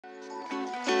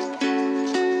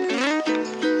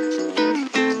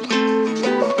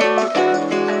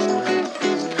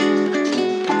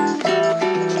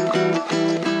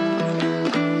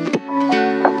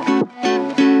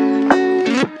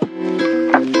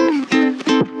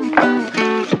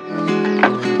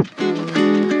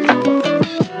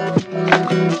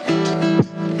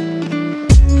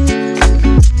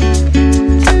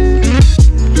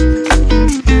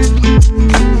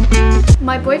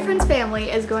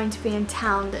going to be in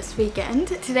town this weekend.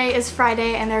 Today is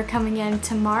Friday and they're coming in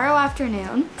tomorrow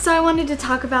afternoon. So I wanted to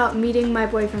talk about meeting my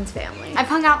boyfriend's family. I've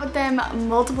hung out with them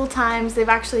multiple times. They've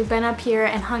actually been up here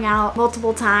and hung out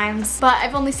multiple times, but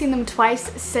I've only seen them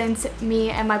twice since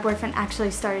me and my boyfriend actually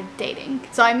started dating.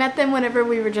 So I met them whenever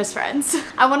we were just friends.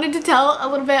 I wanted to tell a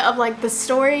little bit of like the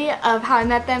story of how I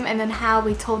met them and then how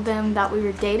we told them that we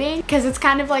were dating, because it's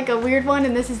kind of like a weird one,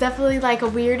 and this is definitely like a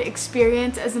weird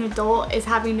experience as an adult, is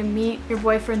having to meet your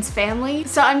boyfriend's family.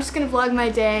 So I'm just gonna vlog my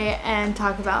day and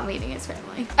talk about meeting his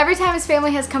family. Every time his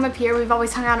family has come up here, we've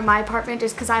always hung out in my apartment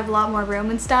just because I have a lot more room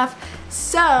and stuff.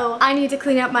 So I need to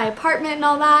clean up my apartment and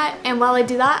all that, and while I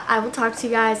do that, I will talk to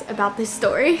you guys about this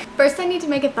story. First, I need to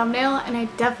make a thumbnail, and I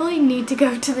definitely need to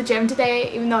go to the gym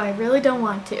today, even though I really don't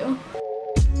want to.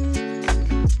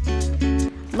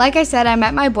 Like I said, I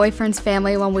met my boyfriend's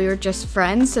family when we were just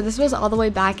friends, so this was all the way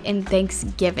back in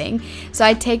Thanksgiving. So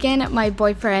I'd taken my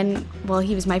boyfriend, well,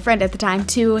 he was my friend at the time,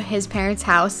 to his parents'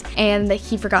 house, and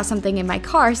he forgot something in my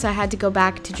car, so I had to go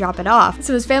back to drop it off.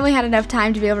 So his family had enough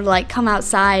time to be able to like come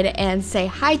outside and say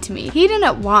hi to me. He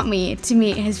didn't want me to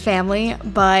meet his family,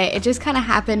 but it just kind of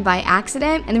happened by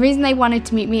accident. And the reason they wanted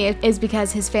to meet me is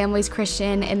because his family's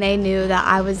Christian, and they knew that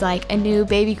I was like a new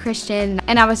baby Christian,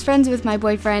 and I was friends with my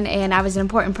boyfriend, and I was an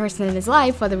important person in his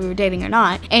life, whether we were dating or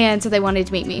not, and so they wanted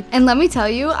to meet me. And let me tell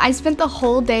you, I spent the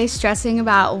whole day stressing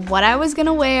about what I was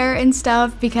gonna wear and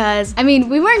stuff, because I mean,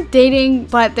 we weren't dating,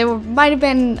 but there might have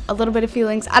been a little bit of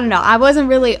feelings. I don't know, I wasn't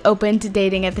really open to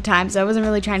dating at the time, so I wasn't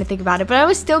really trying to think about it, but I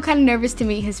was still kind of nervous to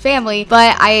meet his family.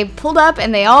 But I pulled up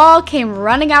and they all came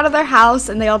running out of their house,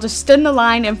 and they all just stood in a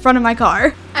line in front of my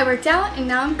car. I worked out and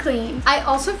now I'm clean. I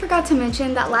also forgot to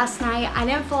mention that last night I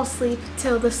didn't fall asleep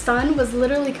till the sun was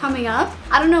literally coming up.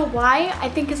 I don't know why. I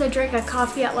think because I drank a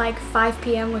coffee at like 5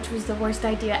 p.m, which was the worst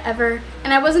idea ever.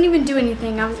 And I wasn't even doing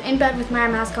anything. I was in bed with my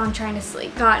mask on trying to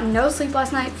sleep. Got no sleep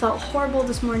last night, felt horrible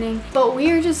this morning, but we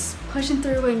are just pushing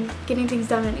through and getting things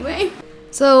done anyway.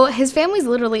 So his family's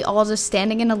literally all just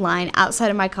standing in a line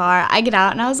outside of my car. I get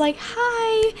out and I was like,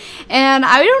 hi. And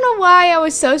I don't know why I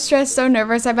was so stressed, so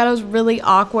nervous. I bet it was really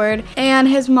awkward. And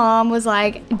his mom was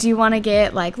like, do you want to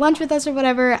get like lunch with us or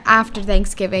whatever after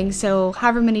Thanksgiving? So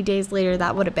however many days later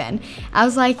that would have been. I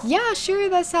was like, yeah, sure,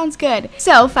 that sounds good.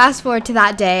 So fast forward to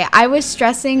that day, I was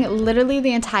stressing literally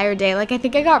the entire day. Like I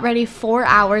think I got ready 4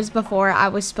 hours before I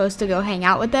was supposed to go hang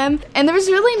out with them. And there was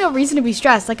really no reason to be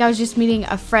stressed. Like I was just meeting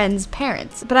a friend's parents.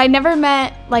 But I never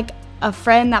met like a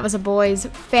friend that was a boy's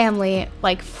family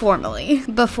like formally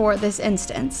before this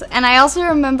instance. And I also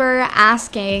remember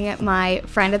asking my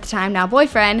friend at the time, now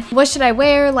boyfriend, what should I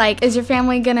wear? Like, is your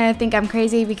family gonna think I'm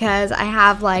crazy because I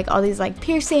have like all these like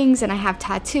piercings and I have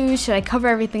tattoos? Should I cover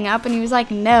everything up? And he was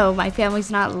like, no, my family's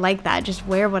not like that, just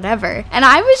wear whatever. And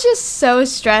I was just so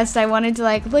stressed. I wanted to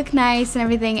like look nice and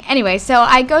everything. Anyway, so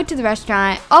I go to the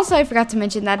restaurant. Also, I forgot to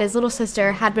mention that his little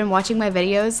sister had been watching my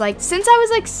videos like since I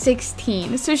was like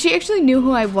 16, so she actually knew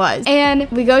who I was. And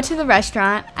we go to the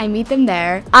restaurant, I meet them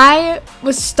there. I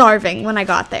was starving when I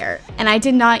got there, and I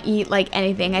did not eat like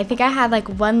anything. I think I had like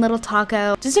one little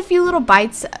taco, just a few little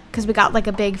bites, because we got like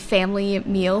a big family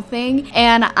meal thing,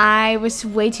 and I was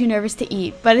way too nervous to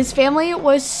eat. But his family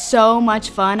was so much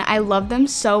fun. I love them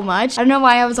so much. I don't know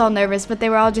why I was all nervous, but they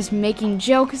were all just making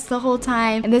jokes the whole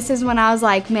time. And this is when I was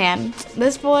like, man,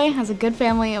 this boy has a good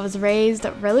family. It was raised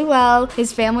really well.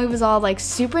 His family was all like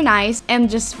super nice and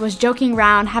just was joking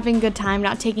around, having a good time,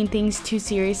 not taking things too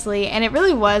seriously, and it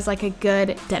really was like a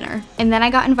good dinner. And then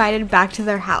I got invited back to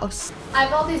their house. I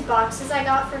have all these boxes I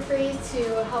got for free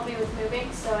to help me with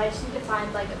moving, so I just need to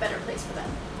find like a better place for them.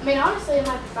 I mean, honestly, it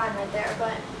might be fine right there,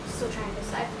 but I'm still trying to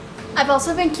decide. I've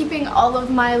also been keeping all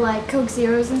of my like Coke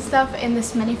Zeros and stuff in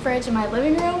this mini fridge in my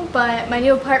living room, but my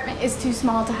new apartment is too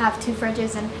small to have 2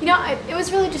 fridges, and you know, it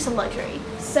was really just a luxury.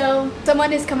 So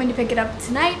someone is coming to pick it up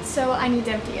tonight, so I need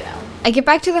to empty it out. I get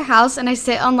back to their house and I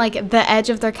sit on like the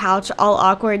edge of their couch, all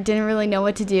awkward, didn't really know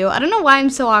what to do. I don't know why I'm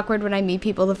so awkward when I meet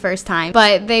people the first time,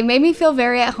 but they made me feel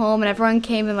very at home, and everyone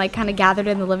came and like kind of gathered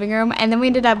in the living room. And then we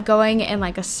ended up going in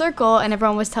like a circle, and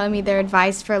everyone was telling me their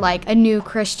advice for like a new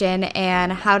Christian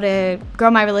and how to grow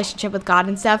my relationship with God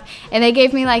and stuff. And they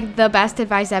gave me like the best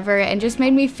advice ever, and just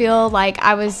made me feel like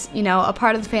I was, you know, a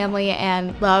part of the family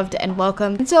and loved and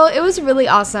welcomed. And so it was really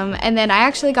awesome. And then I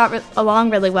actually got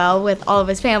along really well with all of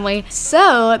his family.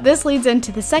 So this leads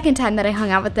into the second time that I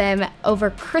hung out with them over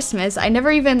Christmas. I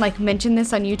never even like mentioned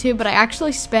this on YouTube, but I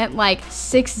actually spent like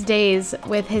 6 days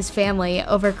with his family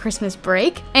over Christmas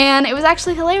break. And it was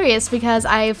actually hilarious because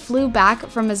I flew back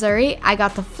from Missouri, I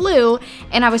got the flu,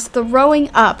 and I was throwing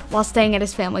up while staying at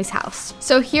his family's house.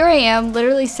 So here I am,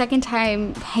 literally second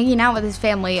time hanging out with his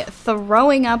family,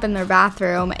 throwing up in their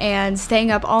bathroom and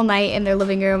staying up all night in their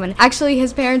living room. And actually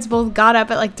his parents both got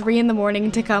up at like 3 in the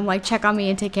morning to come like check on me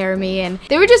and take care of me, and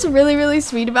they were just really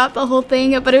sweet about the whole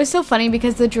thing. But it was so funny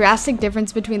because the drastic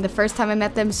difference between the first time I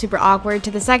met them, super awkward,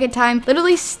 to the second time,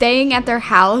 literally staying at their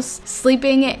house,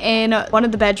 sleeping in one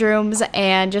of the bedrooms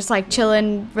and just like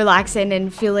chilling, relaxing,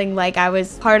 and feeling like I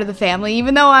was part of the family,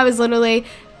 even though I was literally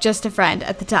just a friend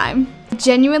at the time.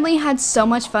 Genuinely had so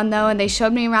much fun though, and they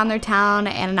showed me around their town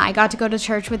and I got to go to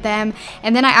church with them,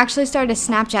 and then I actually started a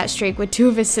Snapchat streak with 2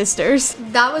 of his sisters.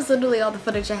 That was literally all the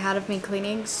footage I had of me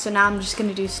cleaning, so now I'm just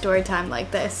gonna do story time like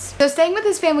this. So staying with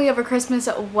his family over Christmas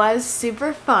was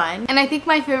super fun, and I think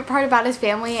my favorite part about his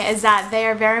family is that they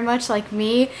are very much like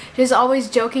me, just always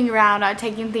joking around, not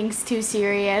taking things too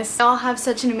serious. They all have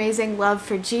such an amazing love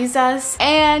for Jesus,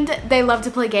 and they love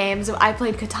to play games. I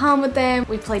played Catan with them,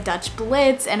 we played Dutch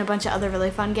Blitz, and a bunch of other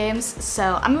really fun games.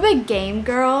 So I'm a big game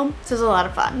girl, so it was a lot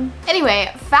of fun. Anyway,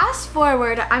 fast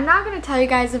forward, I'm not gonna tell you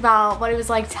guys about what it was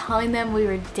like telling them we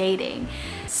were dating.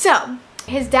 So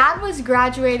his dad was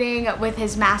graduating with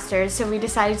his master's, so we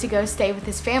decided to go stay with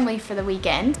his family for the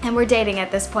weekend, and we're dating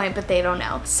at this point, but they don't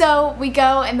know. So we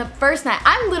go, and the first night,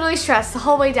 I'm literally stressed the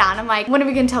whole way down. I'm like, when are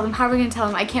we gonna tell them? How are we gonna tell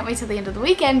them? I can't wait till the end of the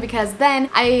weekend because then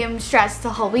I am stressed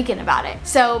the whole weekend about it.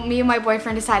 So me and my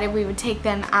boyfriend decided we would take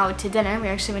them out to dinner. We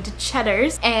actually went to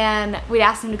Cheddar's, and we'd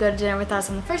ask them to go to dinner with us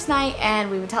on the first night,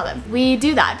 and we would tell them. We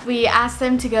do that. We asked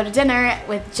them to go to dinner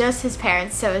with just his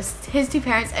parents, so it's his 2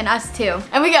 parents and us 2.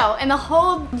 And we go, and the whole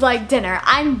like dinner,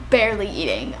 I'm barely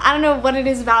eating. I don't know what it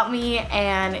is about me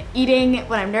and eating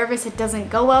when I'm nervous, it doesn't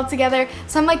go well together.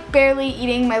 So I'm like barely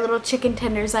eating my little chicken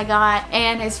tenders I got,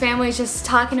 and his family's just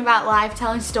talking about life,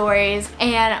 telling stories,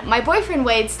 and my boyfriend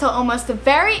waits till almost the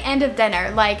very end of dinner,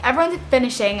 like everyone's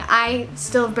finishing, I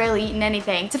still have barely eaten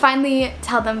anything, to finally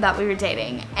tell them that we were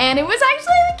dating. And it was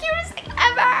actually the cutest thing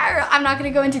ever. I'm not gonna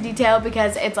go into detail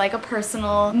because it's like a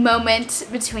personal moment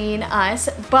between us,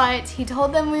 but he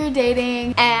told them we were dating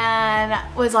and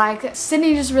was like,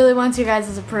 Sydney just really wants you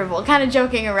guys' approval, kind of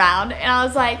joking around. And I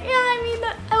was like, yeah, I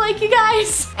mean, I like you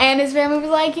guys. And his family was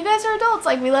like, you guys are adults,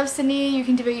 like we love Sydney, you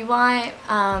can do what you want,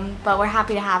 but we're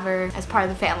happy to have her as part of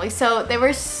the family. So they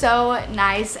were so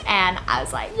nice, and I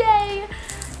was like, yay.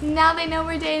 Now they know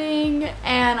we're dating,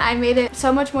 and I made it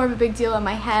so much more of a big deal in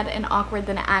my head and awkward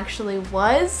than it actually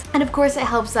was. And of course it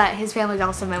helps that his family's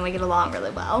awesome and we get along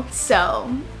really well. So,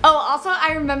 oh, also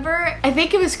I remember, I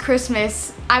think it was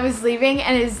Christmas, I was leaving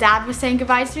and his dad was saying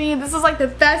goodbye to me, and this was like the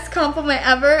best compliment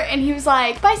ever, and he was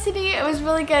like, bye Sydney, it was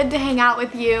really good to hang out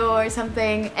with you or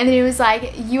something. And then he was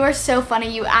like, you are so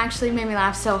funny, you actually made me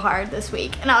laugh so hard this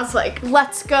week. And I was like,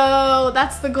 let's go,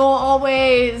 that's the goal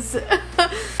always.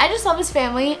 I just love his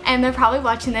family, and they're probably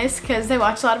watching this because they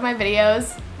watch a lot of my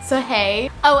videos, so hey.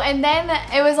 Oh, and then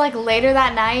it was like later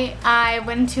that night, I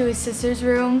went into his sister's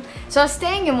room. So I was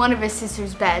staying in one of his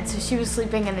sister's beds, so she was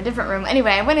sleeping in a different room.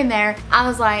 Anyway, I went in there, I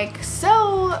was like,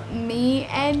 so me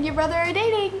and your brother are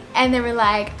dating? And they were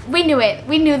like, we knew it.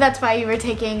 We knew that's why you were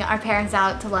taking our parents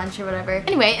out to lunch or whatever.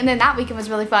 Anyway, and then that weekend was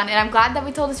really fun, and I'm glad that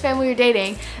we told his family we were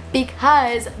dating,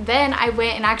 because then I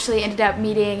went and actually ended up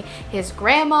meeting his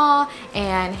grandma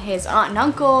and his aunt and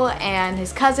uncle and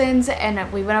his cousins,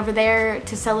 and we went over there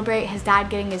to celebrate his dad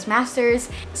getting his master's.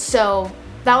 So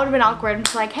that would have been awkward.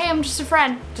 It's like, hey, I'm just a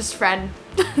friend.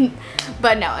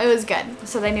 But no, it was good.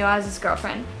 So they knew I was his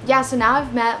girlfriend. Yeah, so now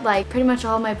I've met like pretty much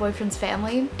all of my boyfriend's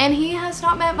family, and he has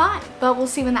not met mine. But we'll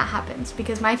see when that happens,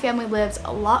 because my family lives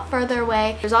a lot further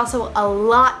away. There's also a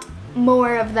lot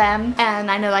more of them, and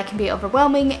I know that can be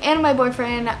overwhelming, and my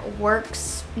boyfriend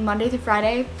works Monday through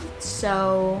Friday,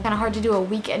 so kind of hard to do a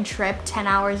weekend trip 10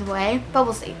 hours away, but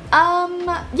we'll see.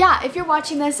 Yeah, if you're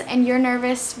watching this and you're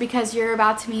nervous because you're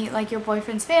about to meet like your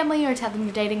boyfriend's family or tell them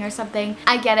you're dating or something,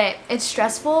 I get it, it's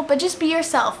stressful, but just be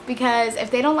yourself, because if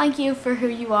they don't like you for who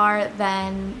you are,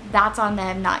 then that's on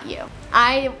them, not you.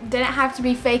 I didn't have to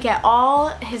be fake at all.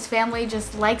 His family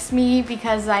just likes me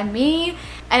because I'm me.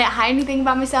 I didn't hide anything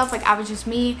about myself. Like, I was just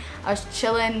me. I was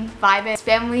chilling, vibing. His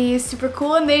family is super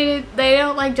cool, and they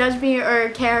don't like judge me or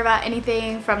care about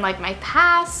anything from like my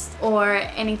past or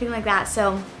anything like that.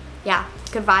 So yeah,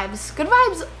 good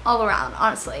vibes all around,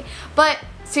 honestly. But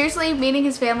seriously, meeting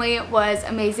his family was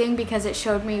amazing because it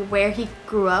showed me where he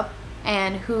grew up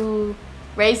and who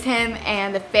raised him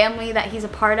and the family that he's a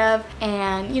part of,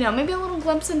 and you know, maybe a little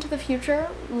glimpse into the future,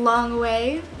 long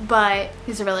way, but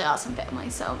he's a really awesome family,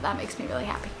 so that makes me really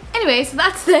happy. Anyway, so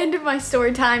that's the end of my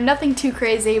story time. Nothing too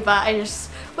crazy, but I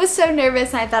just was so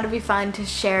nervous and I thought it'd be fun to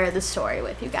share the story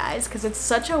with you guys because it's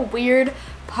such a weird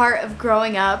part of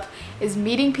growing up, is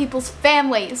meeting people's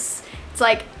families. It's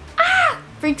like,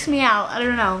 freaks me out. I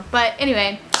don't know. But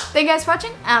anyway, thank you guys for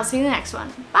watching. I'll see you in the next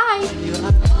one.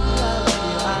 Bye!